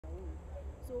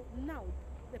So now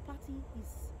the party is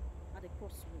at a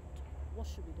crossroad. What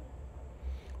should be done?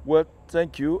 Well,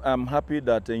 thank you. I'm happy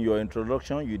that in your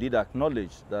introduction you did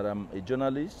acknowledge that I'm a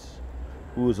journalist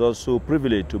who is also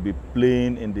privileged to be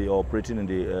playing in the operating in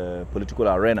the political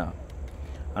arena.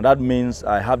 And that means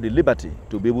I have the liberty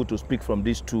to be able to speak from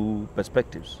these two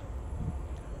perspectives.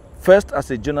 First, as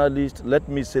a journalist, let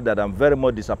me say that I'm very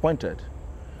much disappointed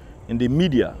in the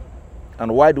media.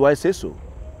 And why do I say so?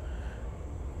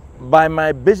 By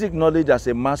my basic knowledge as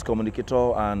a mass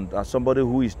communicator and as somebody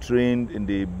who is trained in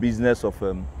the business of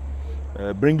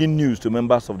bringing news to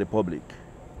members of the public,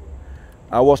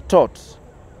 I was taught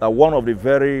that one of the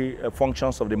very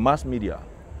functions of the mass media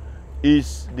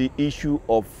is the issue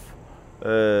of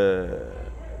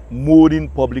molding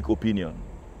public opinion,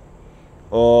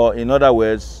 or in other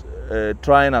words,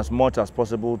 trying as much as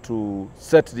possible to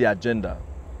set the agenda.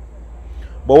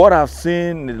 But what I've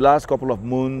seen in the last couple of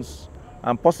months,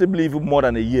 and possibly even more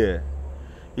than a year,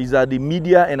 is that the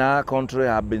media in our country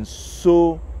have been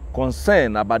so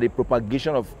concerned about the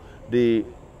propagation of the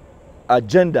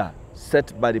agenda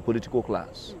set by the political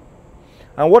class.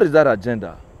 And what is that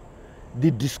agenda? The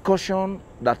discussion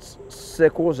that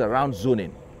circles around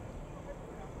zoning.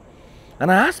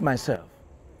 And I ask myself,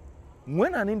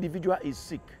 when an individual is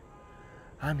sick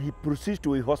and he proceeds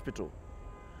to a hospital,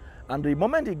 and the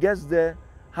moment he gets there,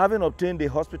 having obtained the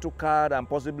hospital card and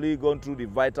possibly gone through the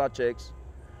vital checks,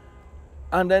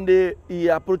 and then he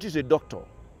approaches a doctor,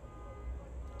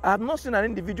 I have not seen an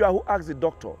individual who asks the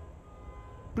doctor,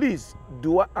 please,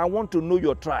 I want to know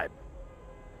your tribe,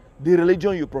 the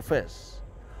religion you profess,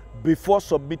 before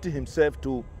submitting himself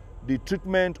to the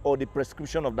treatment or the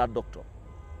prescription of that doctor.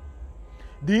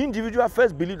 The individual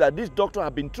first believes that this doctor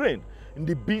has been trained in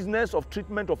the business of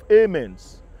treatment of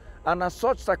ailments, and as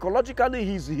such, psychologically,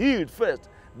 he's healed first,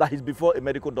 that he's before a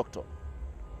medical doctor.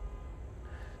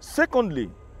 Secondly,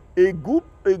 a good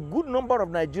number of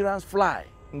Nigerians fly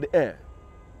in the air,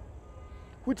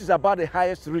 which is about the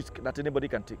highest risk that anybody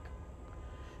can take.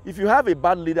 If you have a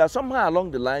bad leader, somehow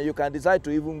along the line, you can decide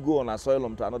to even go on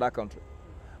asylum to another country.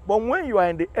 But when you are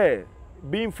in the air,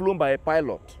 being flown by a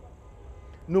pilot,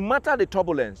 no matter the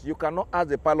turbulence, you cannot ask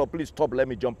the pilot, please stop, let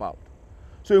me jump out.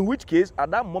 So in which case, at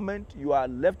that moment, you are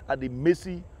left at the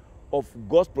mercy of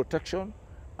God's protection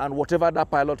and whatever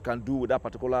that pilot can do with that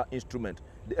particular instrument,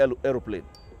 the aeroplane.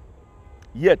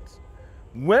 Yet,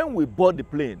 when we board the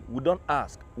plane, we don't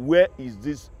ask, where is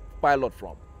this pilot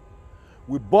from?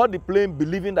 We board the plane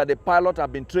believing that the pilot has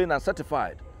been trained and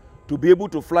certified to be able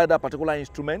to fly that particular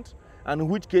instrument, and in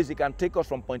which case he can take us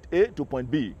from point A to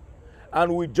point B.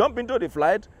 And we jump into the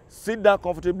flight, sit down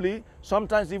comfortably,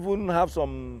 sometimes even have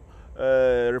some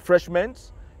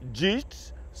refreshments,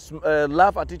 gist,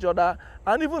 laugh at each other,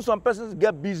 and even some persons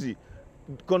get busy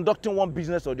conducting one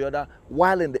business or the other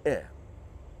while in the air.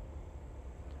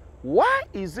 Why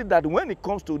is it that when it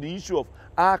comes to the issue of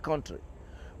our country,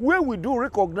 where we do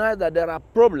recognize that there are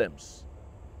problems,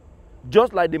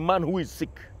 just like the man who is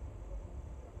sick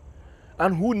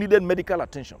and who needed medical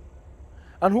attention,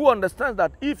 and who understands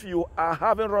that if you are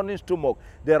having running stomach,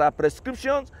 there are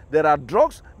prescriptions, there are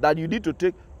drugs that you need to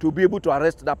take to be able to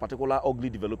arrest that particular ugly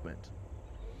development,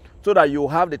 so that you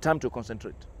have the time to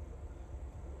concentrate.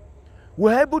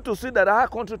 We're able to see that our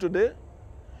country today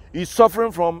is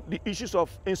suffering from the issues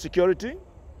of insecurity.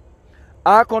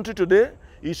 Our country today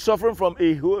is suffering from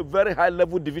a very high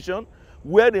level division,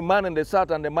 where the man in the south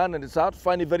and the man in the south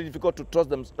find it very difficult to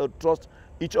trust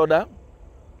each other.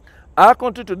 Our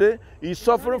country today is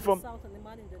suffering from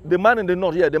the man in the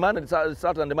north, yeah, the man in the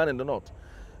south and the man in the north.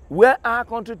 Where our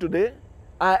country today,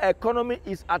 our economy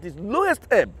is at its lowest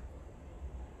ebb.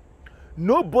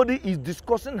 Nobody is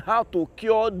discussing how to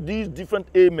cure these different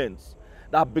ailments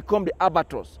that have become the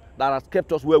albatross that has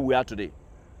kept us where we are today.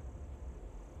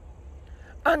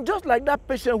 And just like that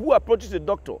patient who approaches a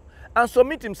doctor and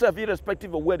submits himself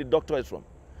irrespective of where the doctor is from,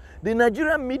 the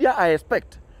Nigerian media, I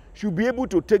expect, should be able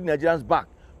to take Nigerians back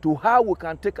to how we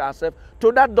can take ourselves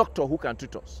to that doctor who can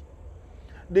treat us.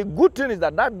 The good thing is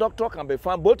that that doctor can be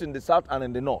found both in the south and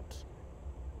in the north.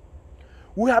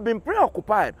 We have been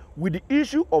preoccupied with the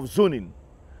issue of zoning.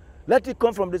 Let it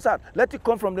come from the south, let it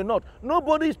come from the north.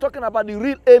 Nobody is talking about the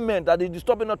real ailment that is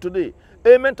disturbing us today.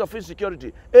 Ailment of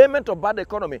insecurity, ailment of bad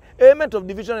economy, ailment of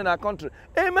division in our country,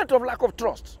 ailment of lack of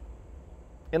trust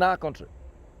in our country.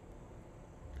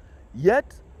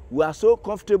 Yet, we are so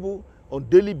comfortable on a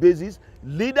daily basis.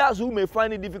 Leaders who may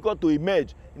find it difficult to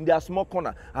emerge in their small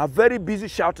corner are very busy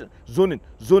shouting, zoning,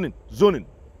 zoning, zoning.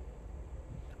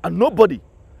 And nobody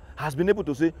has been able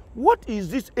to say, what is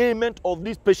this ailment of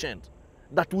this patient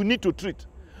that we need to treat?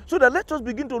 So that let us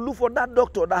begin to look for that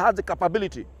doctor that has the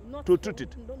capability to treat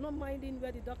it. Not minding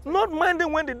where the doctor Not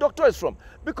minding when the doctor is from.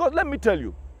 Because let me tell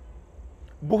you,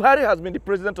 Buhari has been the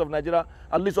president of Nigeria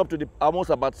at least up to almost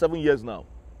about 7 years now.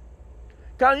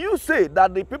 Can you say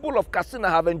that the people of Katsina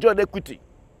have enjoyed equity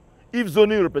if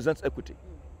zoning represents equity?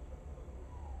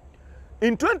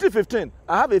 In 2015,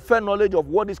 I have a fair knowledge of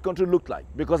what this country looked like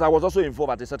because I was also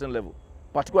involved at a certain level,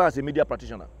 particularly as a media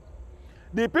practitioner.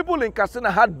 The people in Katsina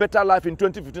had better life in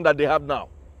 2015 than they have now.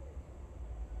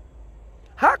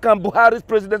 How can Buhari's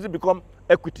presidency become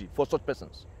equity for such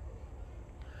persons?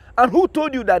 And who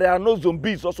told you that there are no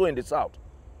zombies also in the south?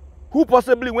 Who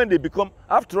possibly, when they become,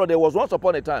 after all, there was once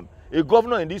upon a time a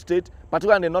governor in this state,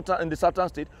 particularly in the southern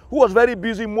state, who was very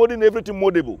busy molding everything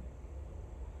moldable.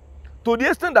 To the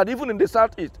extent that even in the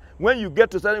southeast, when you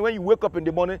wake up in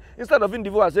the morning, instead of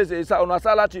individual says they say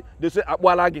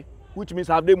Abwalagi, which means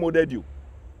have they molded you?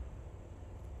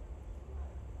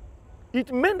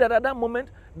 It meant that at that moment,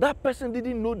 that person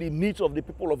didn't know the needs of the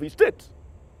people of his state.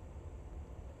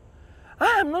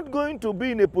 I am not going to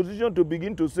be in a position to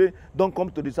begin to say, don't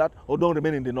come to the south or don't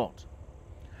remain in the north.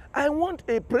 I want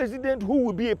a president who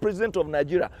will be a president of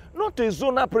Nigeria, not a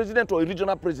zonal president or a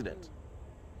regional president.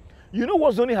 You know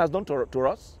what zoning has done to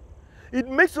us? It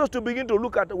makes us to begin to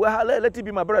look at, well, let it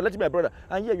be my brother, let it be my brother.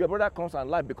 And yet your brother comes and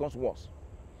life becomes worse.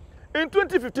 In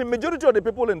 2015, majority of the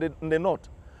people in the north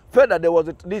felt that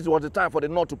this was the time for the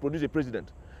north to produce a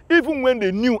president. Even when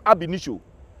they knew ab initio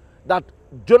that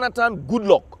Jonathan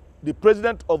Goodluck, the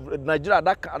president of Nigeria at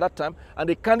that time, and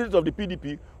the candidate of the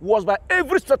PDP, was by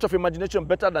every stretch of imagination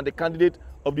better than the candidate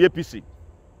of the APC.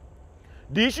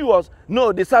 The issue was,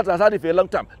 no, the South has had it for a long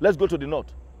time. Let's go to the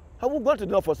North. Have we gone to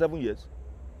the North for 7 years?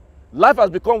 Life has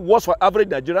become worse for average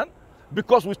Nigerian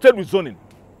because we stayed with zoning.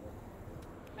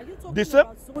 Are you talking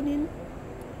about zoning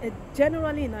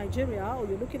generally in Nigeria, or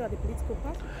you're looking at the political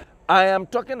party? I am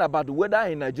talking about whether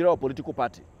in Nigeria or political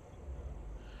party.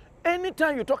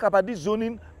 Anytime you talk about this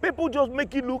zoning, people just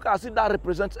make it look as if that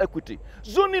represents equity.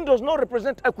 Zoning does not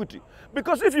represent equity.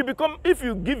 Because if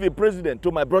you give a president to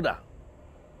my brother,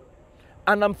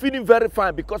 and I'm feeling very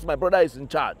fine because my brother is in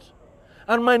charge,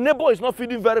 and my neighbor is not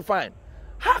feeling very fine,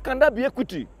 how can that be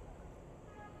equity?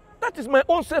 That is my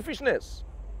own selfishness.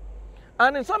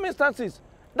 And in some instances,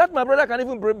 that my brother can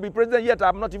even be president, yet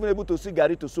I'm not even able to see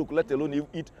Gary to soak, let alone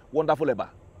eat wonderful eba.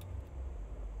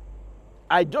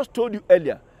 I just told you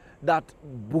earlier that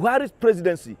Buhari's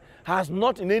presidency has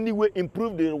not in any way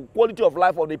improved the quality of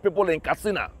life of the people in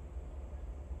Katsina.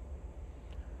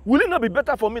 Will it not be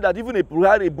better for me that even a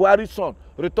Buhari son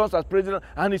returns as president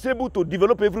and is able to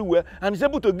develop everywhere and is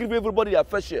able to give everybody a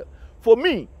fair share? For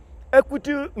me,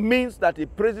 equity means that a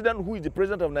president who is the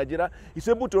president of Nigeria is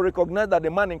able to recognize that the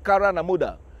man in Kara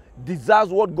Namoda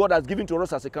deserves what God has given to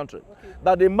us as a country. Okay.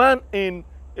 That the man in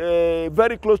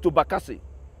very close to Bakassi,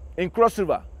 in Cross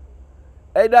River,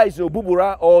 either it's in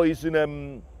Obubura or it's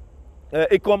in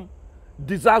Ekom,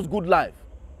 deserves good life.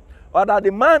 Or that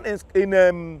the man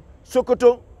in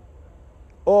Sokoto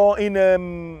or in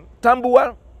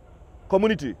Tambuwal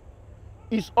community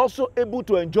is also able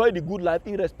to enjoy the good life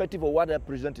irrespective of where the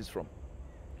president is from.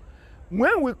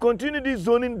 When we continue this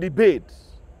zoning debate,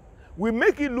 we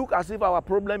make it look as if our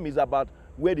problem is about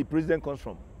where the president comes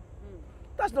from.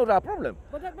 That's not our problem.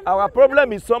 Our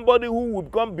problem is somebody who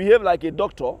will behave like a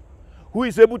doctor, who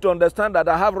is able to understand that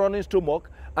I have running stomach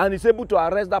and is able to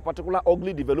arrest that particular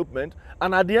ugly development.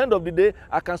 And at the end of the day,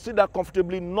 I can see that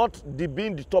comfortably not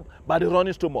being disturbed by the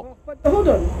running stomach. But hold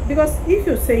on, because if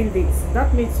you're saying this,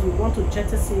 that means you want to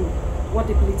jettison what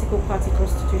the political party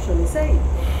constitution is saying.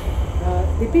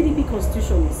 The PDP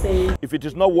constitution is saying... If it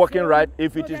is not working right,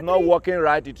 if it is not working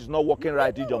right, it is not working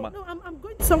right, Ijeoma. No, I'm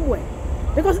going somewhere.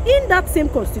 Because in that same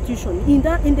constitution, in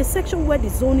the section where the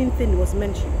zoning thing was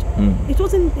mentioned, it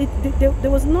wasn't.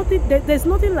 There was nothing. There's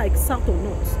nothing like south or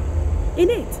north in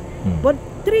it. But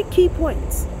 3 key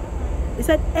points. It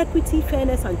said equity,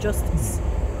 fairness, and justice.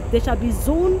 They shall be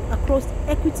zoned across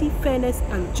equity, fairness,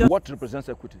 and justice. What represents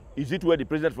equity? Is it where the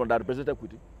president from that represents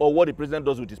equity, or what the president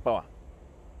does with his power?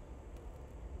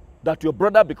 That your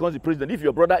brother becomes the president. If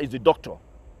your brother is the doctor.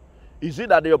 Is it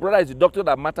that your brother is the doctor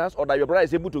that matters, or that your brother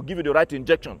is able to give you the right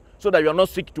injection so that you are not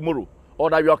sick tomorrow, or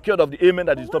that you are cured of the ailment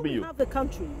that is stopping you? We have the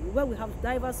country where we have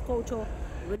diverse culture,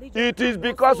 religion. It is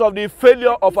because of the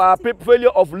failure of our failure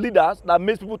of leaders that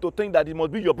makes people to think that it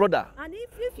must be your brother. And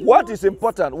if you what is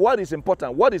important,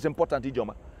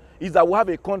 Ijeoma, is that we have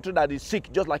a country that is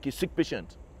sick, just like a sick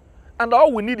patient, and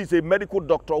all we need is a medical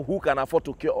doctor who can afford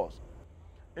to cure us.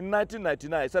 In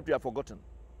 1999, except you have forgotten,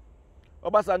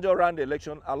 Obasanjo ran the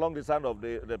election along the side of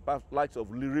the likes of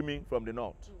Lirimi from the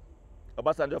north,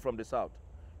 Obasanjo from the south,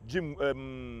 Jim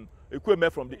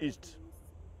Ekweme from the east.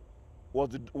 was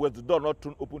the door not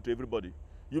thrown open to everybody?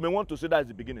 You may want to say that is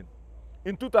the beginning.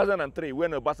 In 2003,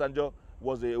 when Obasanjo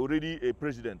was already a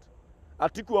president,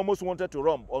 Atiku almost wanted to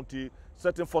run until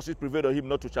certain forces prevailed on him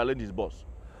not to challenge his boss.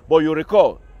 But you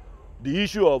recall the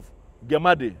issue of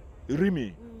Gemade,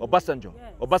 Rimi, Obasanjo,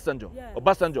 yes. Obasanjo, Yes.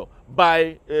 Obasanjo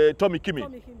by Tommy Kimi.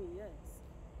 Tommy Kimi, yes.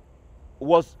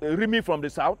 Was Rimi from the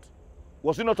south?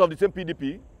 Was he not of the same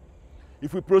PDP?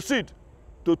 If we proceed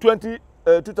to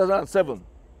 2007,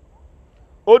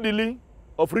 Odili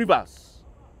of Rivers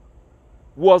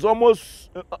was almost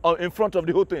in front of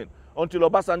the whole thing until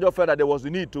Obasanjo felt that there was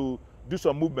the need to do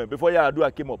some movement before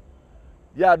Yar'Adua came up.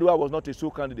 Yar'Adua was not a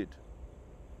sole candidate.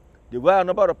 There were a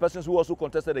number of persons who also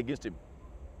contested against him.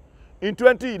 In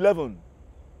 2011,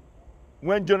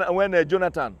 when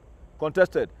Jonathan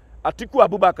contested, Atiku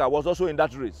Abubakar was also in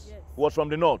that race. Yes. Was from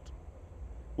the north.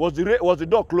 Was the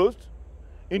door closed?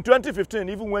 In 2015,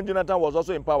 even when Jonathan was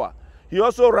also in power, he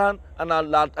also ran, and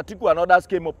Atiku and others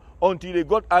came up until they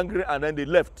got angry and then they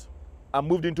left and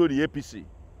moved into the APC.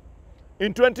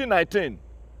 In 2019,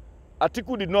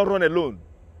 Atiku did not run alone.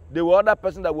 There were other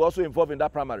persons that were also involved in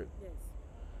that primary. Yes.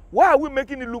 Why are we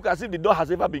making it look as if the door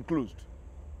has ever been closed?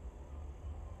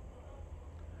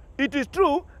 It is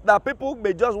true that people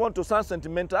may just want to sound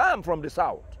sentimental. I am from the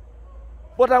south.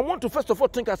 But I want to first of all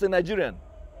think as a Nigerian.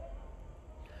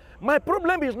 My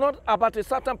problem is not about a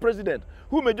certain president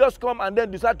who may just come and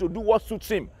then decide to do what suits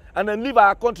him and then leave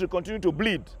our country continue to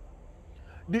bleed.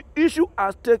 The issue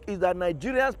at stake is that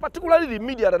Nigerians, particularly the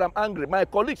media that I'm angry, my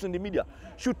colleagues in the media,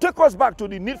 should take us back to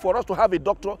the need for us to have a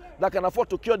doctor that can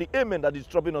afford to cure the ailment that is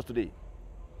troubling us today.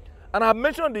 And I have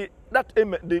mentioned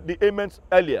the ailments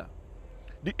earlier.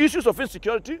 The issues of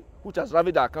insecurity, which has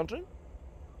ravaged our country.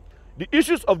 The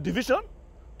issues of division,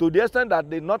 to the extent that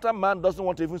the northern man doesn't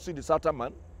want to even see the southern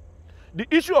man. The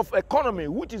issue of economy,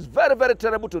 which is very, very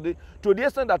terrible today, to the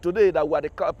extent that today that we are the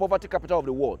poverty capital of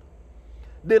the world.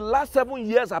 The last 7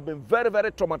 years have been very,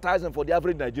 very traumatizing for the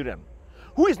average Nigerian,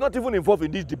 who is not even involved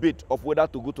in this debate of whether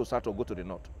to go to south or go to the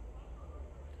north.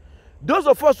 Those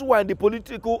of us who are in the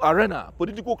political arena,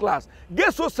 political class,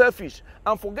 get so selfish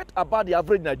and forget about the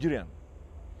average Nigerian.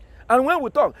 And when we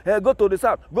talk, hey, go to the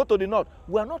south, go to the north,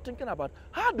 we are not thinking about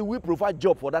how do we provide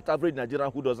job for that average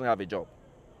Nigerian who doesn't have a job.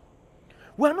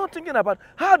 We are not thinking about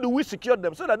how do we secure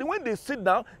them so that when they sit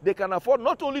down, they can afford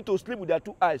not only to sleep with their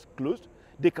two eyes closed,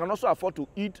 they can also afford to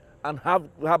eat and have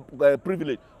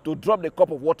privilege to drop the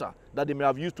cup of water that they may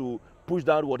have used to push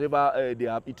down whatever they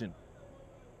have eaten.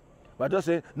 But just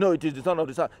say, no, it is the son of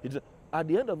the south. At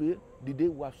the end of the day,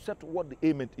 we have set what the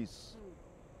ailment is.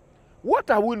 What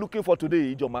are we looking for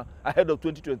today, Ijeoma, ahead of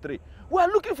 2023? We are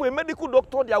looking for a medical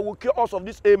doctor that will cure us of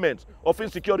this ailment of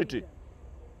insecurity.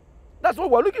 That's what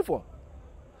we are looking for.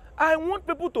 I want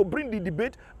people to bring the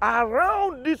debate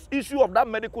around this issue of that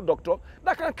medical doctor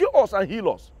that can cure us and heal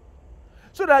us.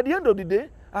 So that at the end of the day,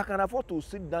 I can afford to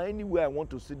sit down anywhere I want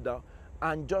to sit down,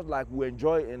 and just like we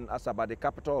enjoy in Asaba, the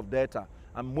capital of Delta,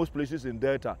 and most places in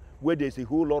Delta, where there's a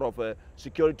whole lot of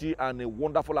security and a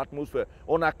wonderful atmosphere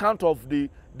on account of the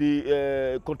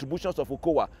contributions of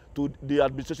Okowa to the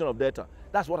administration of Delta.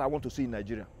 That's what I want to see in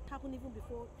Nigeria. Happened even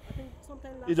before, I think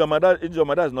sometime last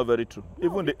Ijeoma, that is not very true.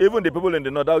 No, even the people in the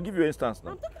north, I'll give you an instance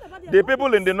now. I'm talking about The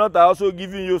people in the north are also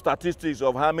giving you statistics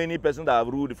of how many persons that have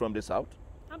ruled from the south.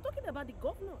 I'm talking about the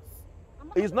governors.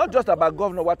 It's not just about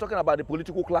governor, we're talking about the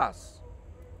political class.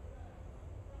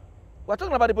 We're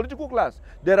talking about the political class.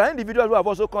 There are individuals who have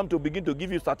also come to begin to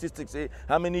give you statistics, say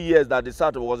how many years that the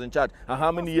south was in charge and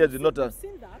how many years the north.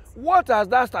 What has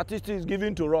that statistics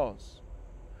given to us?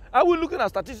 Are we looking at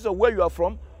statistics of where you are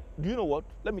from? Do you know what?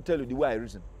 Let me tell you the way I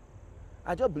reason.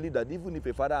 I just believe that even if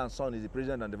a father and son is the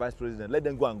president and the vice president, let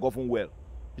them go and govern well.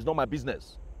 It's not my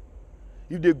business.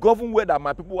 If they govern well, that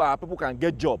our people can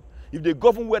get job. If they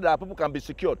govern well, that our people can be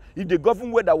secured. If they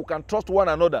govern well, that we can trust one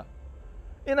another.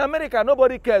 In America,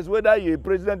 nobody cares whether a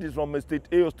president is from a state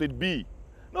A or state B.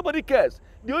 Nobody cares.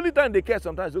 The only time they care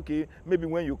sometimes, okay, maybe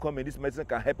when you come in, this medicine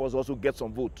can help us also get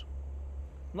some vote.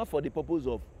 Not for the purpose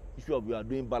of issue of we are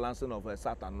doing balancing of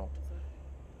south and north.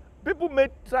 People may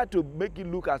try to make it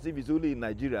look as if it's only in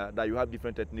Nigeria that you have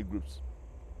different ethnic groups.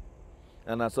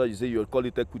 And that's why you say you call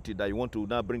it equity, that you want to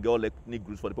now bring all ethnic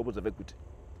groups for the purpose of equity.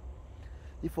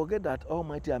 You forget that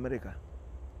almighty America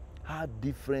had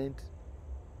different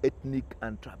ethnic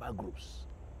and tribal groups.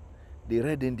 The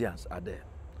Red Indians are there.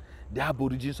 The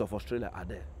Aborigines of Australia are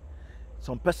there.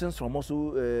 Some persons from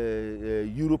also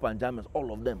Europe and Germans,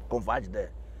 all of them converge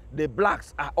there. The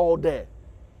blacks are all there.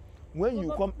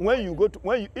 Even when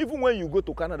you go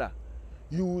to Canada,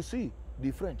 you will see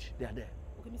the French. They are there.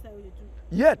 Okay, Mr. Oyeju.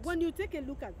 Yet, when you take a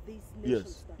look at these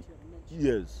nations that you have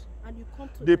mentioned, yes, And you come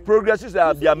to the progresses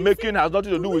that they are making has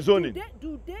nothing to do with zoning.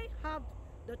 Do they have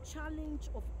the challenge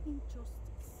of injustice?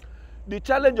 The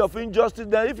challenge of injustice,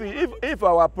 then if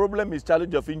our problem is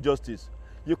challenge of injustice,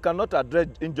 you cannot address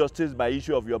injustice by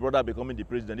issue of your brother becoming the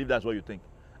president, if that's what you think.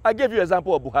 I gave you an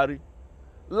example of Buhari.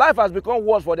 Life has become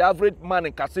worse for the average man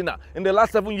in Katsina in the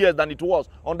last 7 years than it was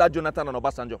under Jonathan and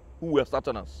Obasanjo, who were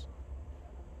Southerners.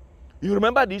 You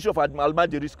remember the issue of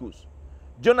Almajiri schools.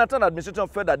 Jonathan administration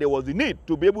felt that there was the need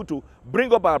to be able to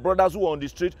bring up our brothers who are on the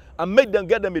street and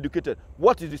get them educated.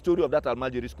 What is the story of that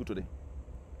Almajiri school today?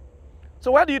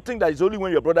 So why do you think that it's only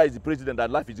when your brother is the president that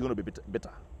life is going to be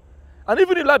better? And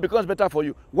even if life becomes better for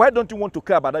you, why don't you want to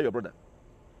care about that, your brother?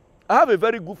 I have a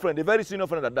very good friend, a very senior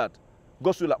friend at that,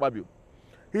 Gosul Akpabio.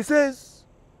 He says,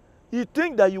 you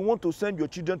think that you want to send your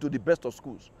children to the best of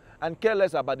schools and care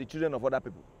less about the children of other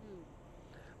people.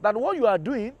 That what you are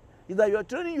doing is that you are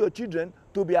training your children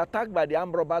to be attacked by the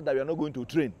armed robbers that you are not going to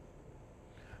train.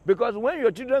 Because when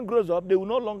your children grows up, they will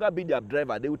no longer be their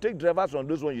driver. They will take drivers from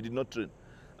those ones you did not train.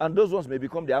 And those ones may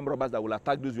become the armed robbers that will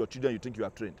attack those your children you think you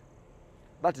have trained.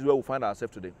 That is where we find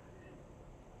ourselves today.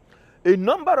 A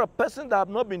number of persons that have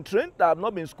not been trained, that have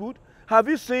not been schooled. Have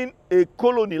you seen a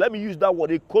colony, let me use that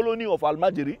word, a colony of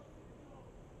Almajiri?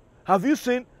 Have you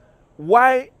seen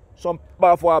why some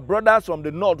of our brothers from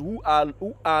the north who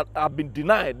have been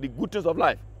denied the good things of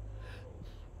life,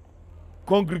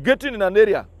 congregating in an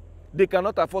area, they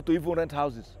cannot afford to even rent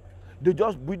houses. They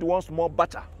just build one small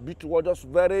bacha, build just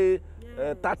very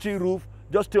thatchy roof,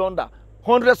 just stay under.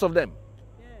 Hundreds of them.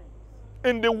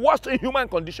 In the worst inhuman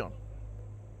condition.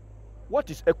 What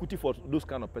is equity for those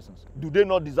kind of persons? Do they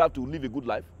not deserve to live a good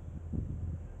life?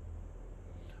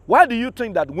 Why do you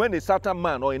think that when a certain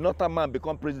man or a northern man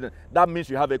becomes president, that means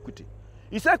you have equity?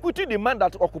 Is equity the man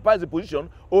that occupies the position,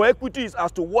 or equity is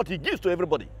as to what he gives to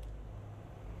everybody?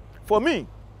 For me,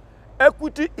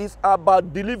 equity is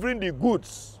about delivering the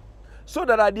goods, so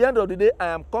that at the end of the day, I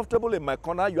am comfortable in my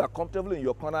corner, you are comfortable in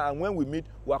your corner, and when we meet,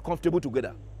 we are comfortable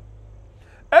together.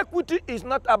 Equity is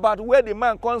not about where the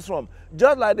man comes from,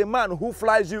 just like the man who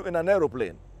flies you in an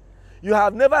aeroplane. You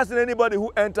have never seen anybody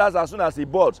who enters as soon as he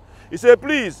boards. He says,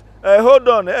 please, hold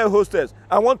on, air hostess.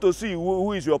 I want to see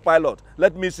who is your pilot.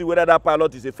 Let me see whether that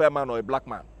pilot is a fair man or a black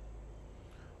man.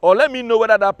 Or let me know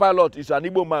whether that pilot is an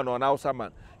Igbo man or an Hausa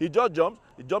man. He just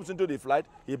jumps into the flight,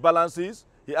 he balances,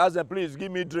 he asks them, please,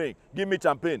 give me drink, give me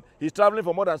champagne. He's traveling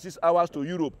for more than 6 hours to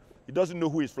Europe. He doesn't know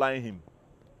who is flying him.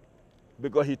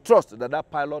 Because he trusts that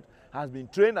that pilot has been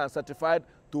trained and certified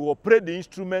to operate the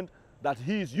instrument that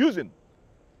he is using.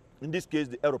 In this case,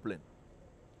 the aeroplane.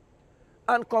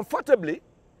 And comfortably,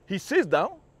 he sits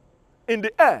down in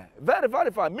the air, very, very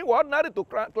far. Meanwhile, ordinary to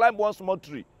climb one small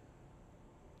tree.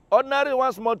 Ordinary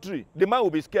one small tree, the man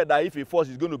will be scared that if he falls,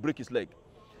 he's going to break his leg.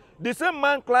 The same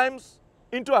man climbs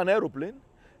into an aeroplane.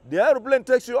 The aeroplane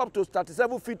takes you up to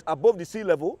 37 feet above the sea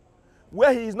level,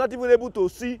 where he is not even able to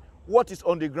see what is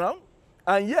on the ground.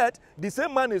 And yet, the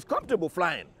same man is comfortable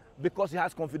flying because he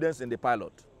has confidence in the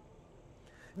pilot.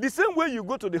 The same way you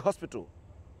go to the hospital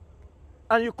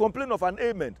and you complain of an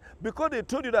ailment because they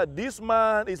told you that this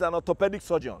man is an orthopedic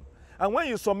surgeon. And when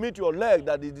you submit your leg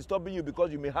that is disturbing you because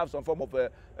you may have some form of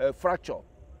a fracture,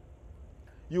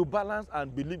 you balance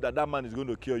and believe that that man is going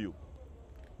to cure you.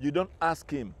 You don't ask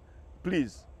him,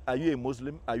 please, are you a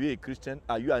Muslim? Are you a Christian?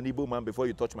 Are you an Igbo man before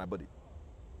you touch my body?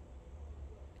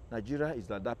 Nigeria is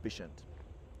like that patient.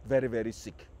 Very, very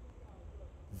sick.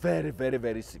 Very, very,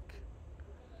 very sick.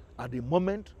 At the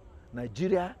moment,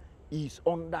 Nigeria is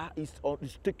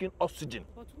taking oxygen.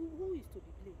 But who is to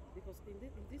be blamed? Because in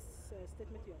this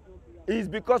statement you have done, it's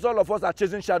because all of us are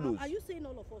chasing shadows. Are you saying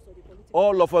all of us or the political?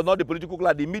 All of us, not the political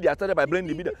class. The media started by blaming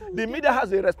the media. The media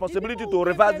has a responsibility to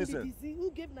reverse this.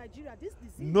 Who gave Nigeria this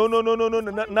disease? No.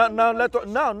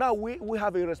 Now we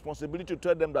have a responsibility to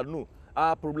tell them that no,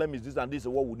 our problem is this and this is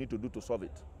what we need to do to solve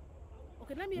it.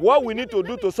 Okay, what we need to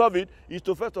do to solve it is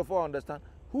to first of all understand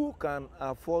who can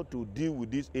afford to deal with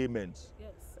these ailments. Yes.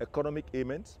 Economic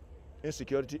ailments,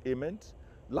 insecurity ailments,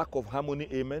 lack of harmony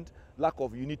ailment, lack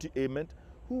of unity ailment.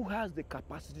 Who has the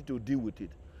capacity to deal with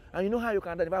it? And you know how you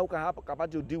can identify who can have the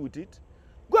capacity to deal with it?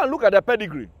 Go and look at their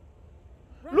pedigree.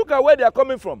 Right. Look at where they are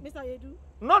coming from. Mr. Yedu.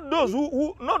 Not those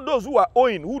who are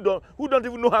owing, who don't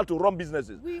even know how to run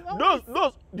businesses. We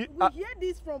hear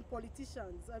this from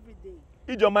politicians every day.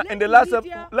 Ijeoma, in the last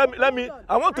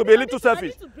I want to be a little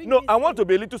selfish. No, I want to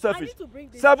be a little selfish.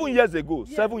 7 years ago,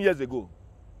 yeah. 7 years ago,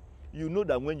 you know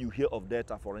that when you hear of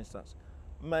data, for instance,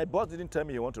 my boss didn't tell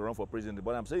me he wants to run for president,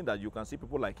 but I'm saying that you can see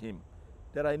people like him.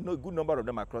 There are a good number of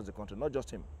them across the country, not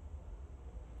just him.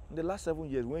 In the last 7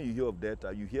 years, when you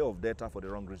hear of data for the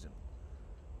wrong reason.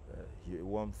 he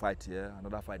one fight here,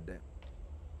 another fight there.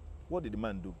 What did the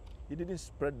man do? He didn't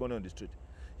spread money on the street.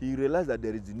 He realized that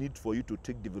there is a need for you to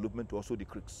take development to also the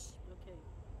creeks. Okay.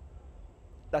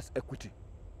 That's equity.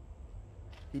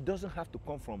 He doesn't have to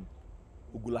come from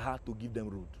Ogulaha to give them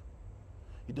road.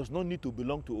 He does not need to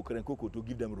belong to Okerenkoko to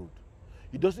give them road.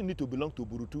 He doesn't need to belong to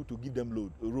Burutu to give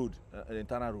them road,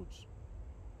 internal roads.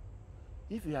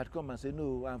 If he had come and said,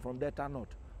 no, I'm from Delta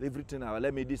North, everything,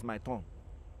 let me, this is my turn,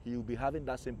 he will be having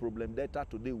that same problem. Delta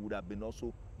today would have been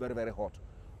also very, very hot.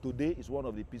 Today is one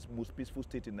of the most peaceful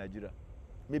states in Nigeria.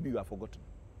 Maybe you have forgotten.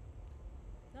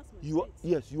 That's my state.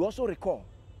 Yes, you also recall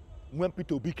when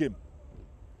PDP came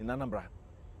in Anambra,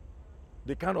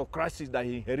 the kind of crisis that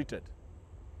he inherited.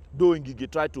 Though Ngige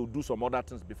tried to do some other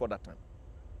things before that time.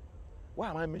 Why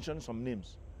am I mentioning some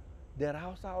names? There are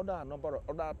also a number of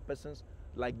other persons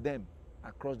like them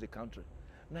across the country.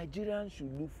 Nigeria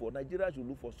should look for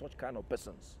such kind of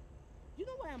persons. You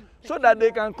know why I'm so that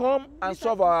they can come and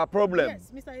solve our problem.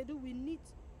 Yes, Mr. Edu, we need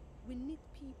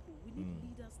people, we need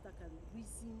leaders that can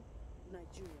reason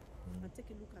Nigeria and take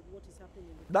a look at what is happening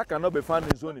in the That cannot be found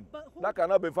in zoning. That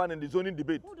cannot be found in the zoning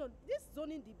debate. Hold on, this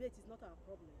zoning debate is not our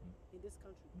problem in this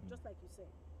country, just like you said.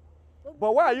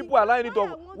 But why are you allowing it to?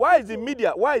 Why is the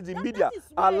media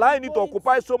allowing it to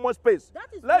occupy so much space?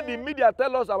 Let the media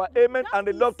tell us our ailment and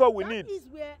the doctor we need. That is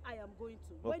where I am going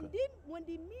to. Okay. When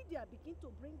the media begin to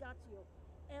bring out your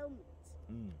ailment,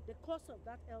 the cause of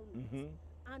that ailment,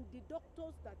 and the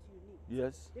doctors that you need,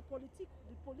 yes, the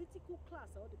political class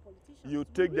or the politicians, you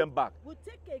take them back. Will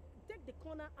take the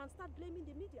corner and start blaming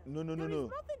the media. No.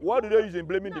 What do they use in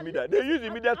blaming the media? They use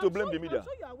the media to blame the media. I'm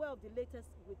sure you are aware of the latest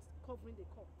with covering the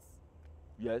courts.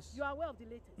 Yes. You are aware of the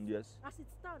latest. Yes. As it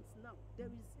stands now, there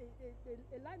is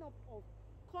a lineup of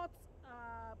court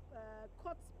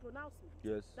pronouncements.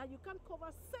 Yes. That you can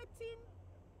cover certain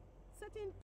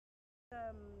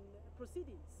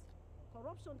proceedings,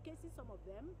 corruption cases, some of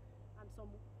them, and some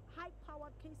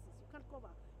high-powered cases you can't cover.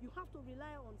 You have to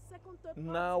rely on second, third.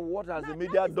 Now, what has the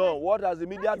media done? What has the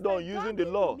media done using the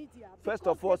law? First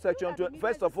of all, Section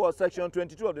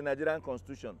 22 of the Nigerian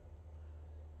Constitution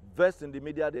vests in the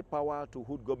media the power to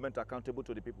hold government accountable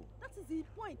to the people. That is the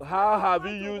point. How have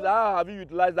you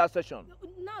utilized that section?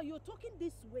 Now you're talking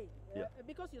this way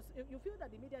because you feel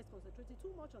that the media is concentrating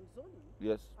too much on zoning.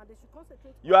 Yes. And they should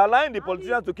concentrate. You are allowing the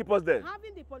politicians to keep us there.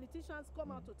 Having the politicians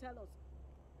come out to tell us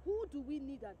who do we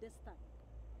need at this time.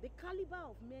 The caliber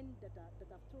of men that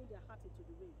have thrown their heart into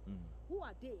the ring. Who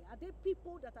are they? Are they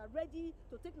people that are ready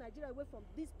to take Nigeria away from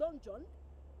this dungeon?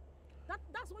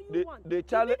 That's what you want. One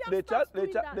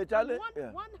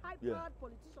high-powered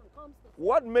politician comes to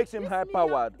what makes him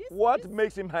high-powered? What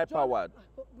makes him high-powered?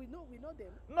 We know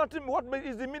them. Nothing.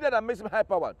 Is the media that makes him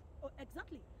high-powered? Oh,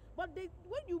 exactly. But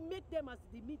when you make them as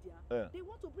the media, they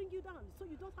want to bring you down, so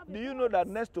you don't have. Do you know that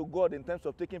next to God, in terms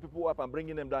of taking people up and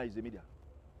bringing them down, is the media?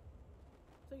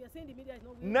 So you're saying the media is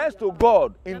not wielding next their to power.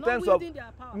 God, in terms of,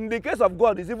 in the case of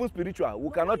God, it's even spiritual.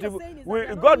 We cannot even.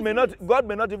 God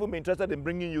may not even be interested in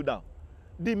bringing you down.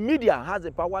 The media has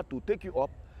the power to take you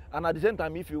up, and at the same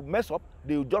time, if you mess up,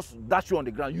 they will just dash you on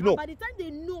the ground. You know. By the time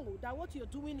they know that what you're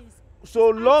doing is so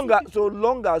long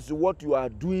as what you are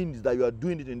doing is that you are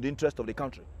doing it in the interest of the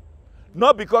country,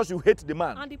 not because you hate the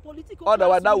man. And the political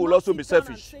otherwise, that will also be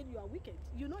selfish. Say you are wicked.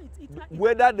 You know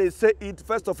whether they say it,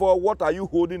 first of all, what are you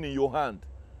holding in your hand?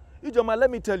 Ijeoma, let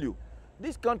me tell you,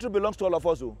 this country belongs to all of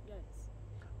us. Yes.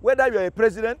 Whether you're a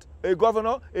president, a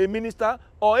governor, a minister,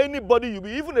 or anybody you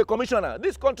be, even a commissioner,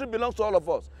 this country belongs to all of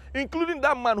us, including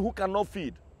that man who cannot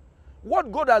feed.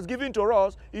 What God has given to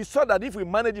us is so that if we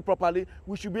manage it properly,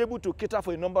 we should be able to cater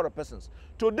for a number of persons.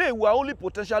 Today, we are only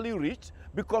potentially rich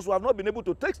because we have not been able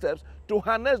to take steps to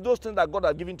harness those things that God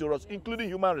has given to us, including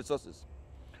human resources.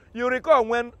 You recall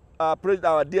when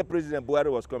our dear President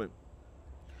Buhari was coming,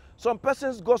 some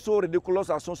persons got so ridiculous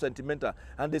and so sentimental,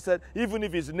 and they said, even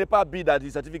if it's NEPA bid that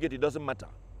his certificate, it doesn't matter.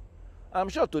 I'm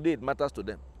sure today it matters to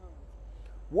them.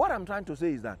 What I'm trying to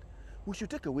say is that we should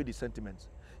take away the sentiments.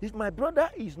 If my brother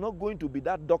is not going to be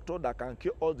that doctor that can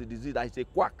cure all the disease, that is a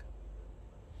quack,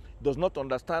 does not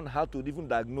understand how to even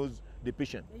diagnose the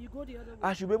patient, you go the other way.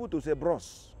 I should be able to say,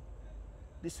 bros,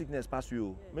 this sickness pass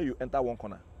you, may you enter one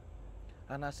corner.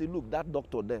 And I say, look, that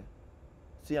doctor there,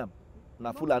 see him.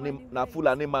 Na full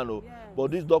man, but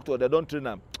this doctor, they don't train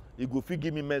him. He go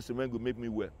give me medicine when go make me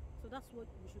well. So that's what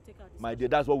we should take out. My dear,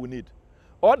 that's what we need.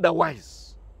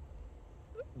 Otherwise,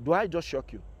 do I just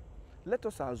shock you? Let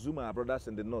us assume our brothers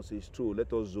in the north is true.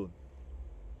 Let us zone,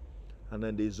 and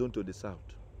then they zone to the south,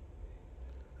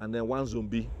 and then one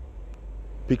zombie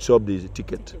picks up the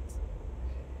ticket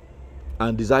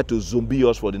and decide to zombie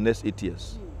us for the next 8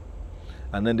 years.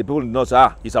 And then the people did not say,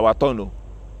 ah, it's our turn. No.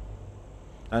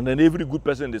 And then every good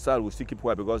person in the South will still keep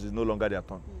quiet because it's no longer their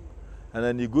turn. And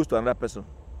then he goes to another person.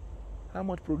 How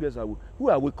much progress are we? Who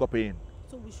are we copying?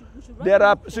 So we should there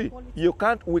are, see, we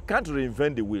can't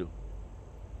reinvent the wheel.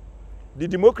 The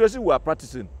democracy we are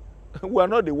practicing, we are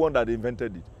not the one that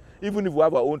invented it. Even if we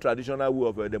have our own traditional way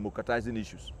of democratizing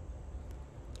issues.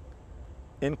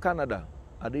 In Canada,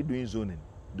 are they doing zoning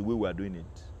the way we are doing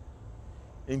it?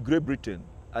 In Great Britain,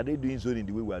 are they doing zoning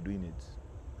the way we are doing it?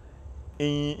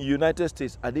 In United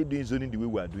States, are they doing zoning the way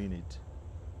we are doing it?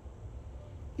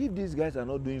 If these guys are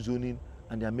not doing zoning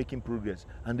and they are making progress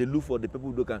and they look for the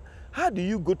people who can, how do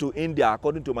you go to India,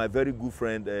 according to my very good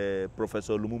friend,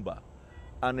 Professor Lumumba,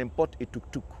 and import a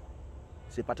tuk-tuk?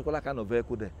 It's a particular kind of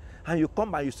vehicle there. And you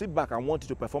come and you sit back and want it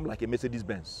to perform like a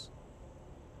Mercedes-Benz.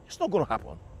 It's not going to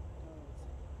happen.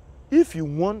 If you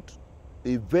want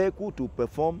a vehicle to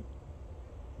perform,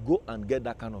 go and get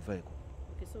that kind of vehicle.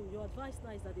 Okay, so your advice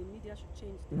now is that the media should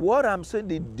change. What I'm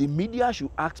saying, the media should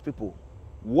ask people,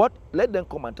 let them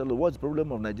come and tell us what's the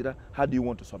problem of Nigeria, how do you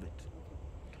want to solve it?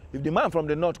 Okay. If the man from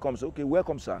the north comes, okay,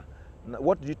 welcome, sir.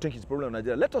 What do you think is the problem of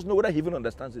Nigeria? Let us know whether he even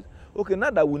understands it. Okay,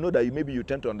 now that we know that maybe you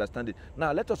tend to understand it,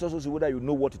 now let us also see whether you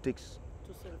know what it takes.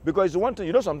 Because one thing,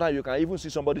 you know, sometimes you can even see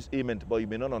somebody's ailment, but you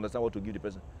may not understand what to give the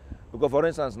person. Because for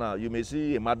instance now, you may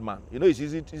see a madman. You know, it's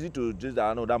easy to just,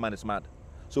 I know that man is mad.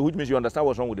 So which means you understand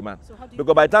what's wrong with the man. So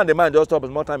because by the time the man just stops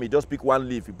more time, he just pick one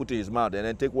leaf, he put it in his mouth, and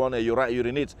then take one,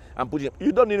 urinate, and put it.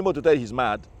 You don't need anymore to tell he's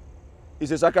mad.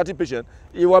 He's a psychiatric patient.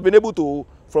 You have been able to,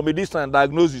 from a distance,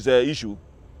 diagnose his issue.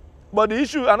 But the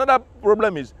issue, another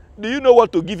problem is, do you know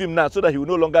what to give him now so that he will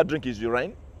no longer drink his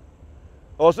urine?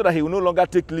 Or so that he will no longer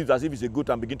take leaves as if he's a goat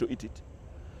and begin to eat it?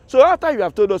 So after you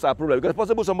have told us our problem, because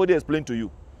possible somebody explained to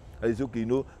you, it's okay, you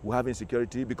know, we have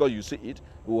insecurity because you see it.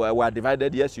 We are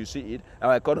divided, yes, you see it.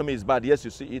 Our economy is bad, yes,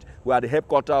 you see it. We are the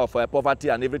headquarters of poverty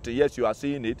and everything, yes, you are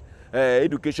seeing it.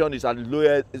 Education is at the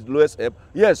lowest ebb.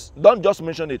 Yes, don't just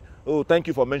mention it. Oh, thank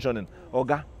you for mentioning.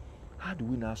 Oga, how do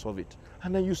we now solve it?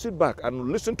 And then you sit back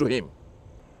and listen to him.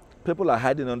 People are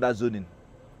hiding under zoning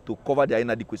to cover their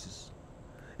inadequacies.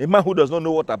 A man who does not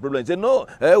know what our problem is, say, no,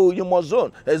 you must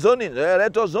zone. Zoning,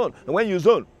 let us zone. And when you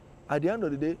zone, at the end of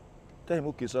the day, tell him,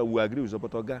 okay, sir, we agree with you, but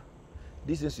Oga,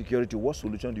 this insecurity, what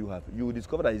solution do you have? You will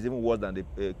discover that it's even worse than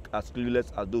as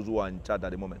clueless as those who are in charge at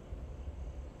the moment.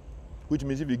 Which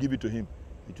means if you give it to him,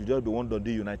 it will just be one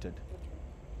Dundee United.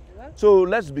 Okay. So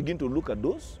let's begin to look at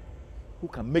those who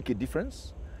can make a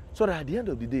difference, so that at the end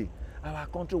of the day, our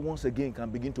country once again can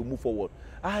begin to move forward.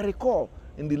 I recall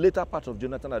in the later part of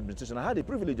Jonathan administration, I had the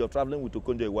privilege of traveling with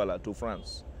Ijeoma to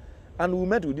France. And we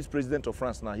met with this president of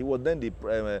France now. He was then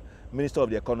the minister of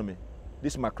the economy,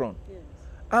 this Macron. Yes.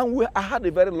 And I had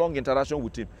a very long interaction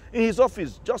with him. In his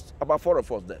office, just about 4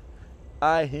 of us there.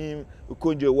 I, him,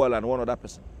 Ijeoma, and one other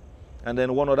person. And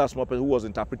then one other small person who was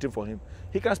interpreting for him.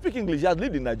 He can speak English. He has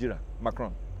lived in Nigeria,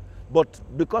 Macron. But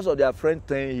because of their friend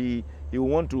thing, he will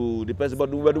want to the person. But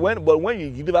when you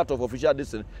give out of official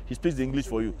distance, he speaks the English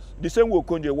for you. The same way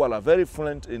Ijeoma, very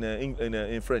fluent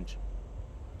in French.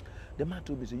 The man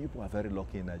told me, you people are very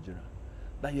lucky in Nigeria,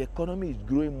 that your economy is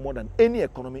growing more than any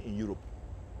economy in Europe.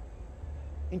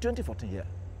 In 2014 here,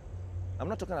 I'm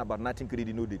not talking about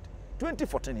 19 no date.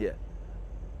 2014 here,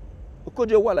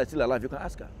 Ijeoma is still alive. You can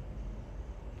ask her.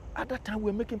 At that time,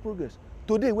 we were making progress.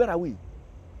 Today, where are we?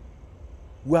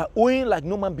 We are owing like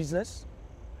no man business.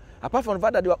 Apart from the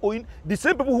fact that they are owing, the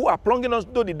same people who are plunging us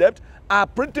into the debt are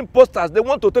printing posters. They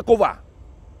want to take over,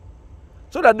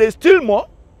 so that they steal more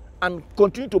and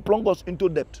continue to plunge us into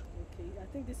debt. Okay, I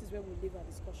think this is where we'll leave our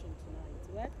discussion tonight.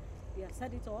 Well, we have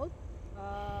said it all.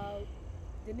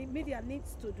 The media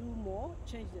needs to do more,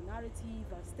 change the narrative,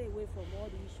 and stay away from all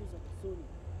the issues of zoning.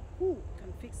 Who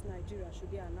can fix Nigeria should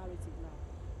be our narrative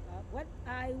now. Well,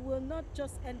 I will not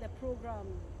just end the program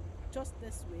just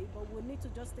this way, but we'll need to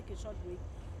just take a short break.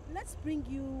 Let's bring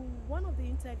you one of the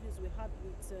interviews we had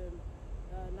with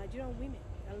Nigerian women,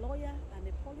 a lawyer and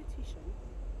a politician.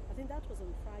 I think that was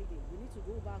on Friday. We need to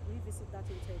go back, revisit that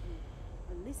interview,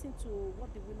 and listen to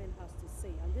what the women has to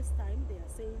say. And this time they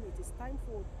are saying it is time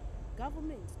for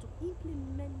government to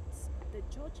implement the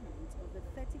judgment of the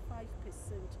 35%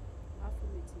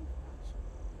 affirmative action.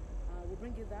 We'll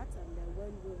bring you that, and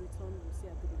when we return, we'll see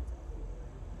a good interview.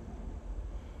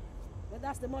 But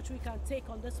that's the much we can take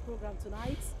on this program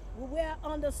tonight. We were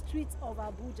on the streets of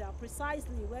Abuja,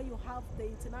 precisely where you have the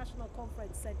International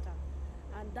Conference Center.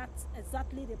 And that's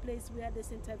exactly the place where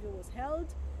this interview was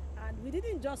held. And we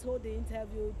didn't just hold the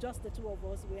interview, just the two of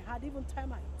us. We had even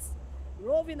termites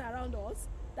roving around us.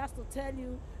 That's to tell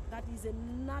you that is a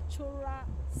natural,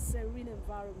 serene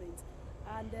environment.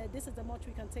 And this is the much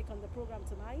we can take on the program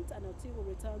tonight. And until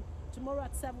we return tomorrow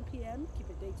at 7 p.m., keep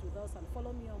a date with us and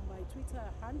follow me on my Twitter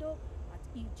handle at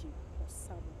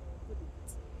Osamor. Good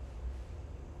night.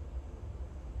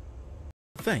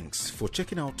 Thanks for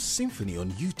checking out SYMFONI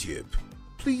on YouTube.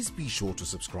 Please be sure to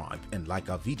subscribe and like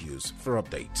our videos for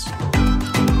updates.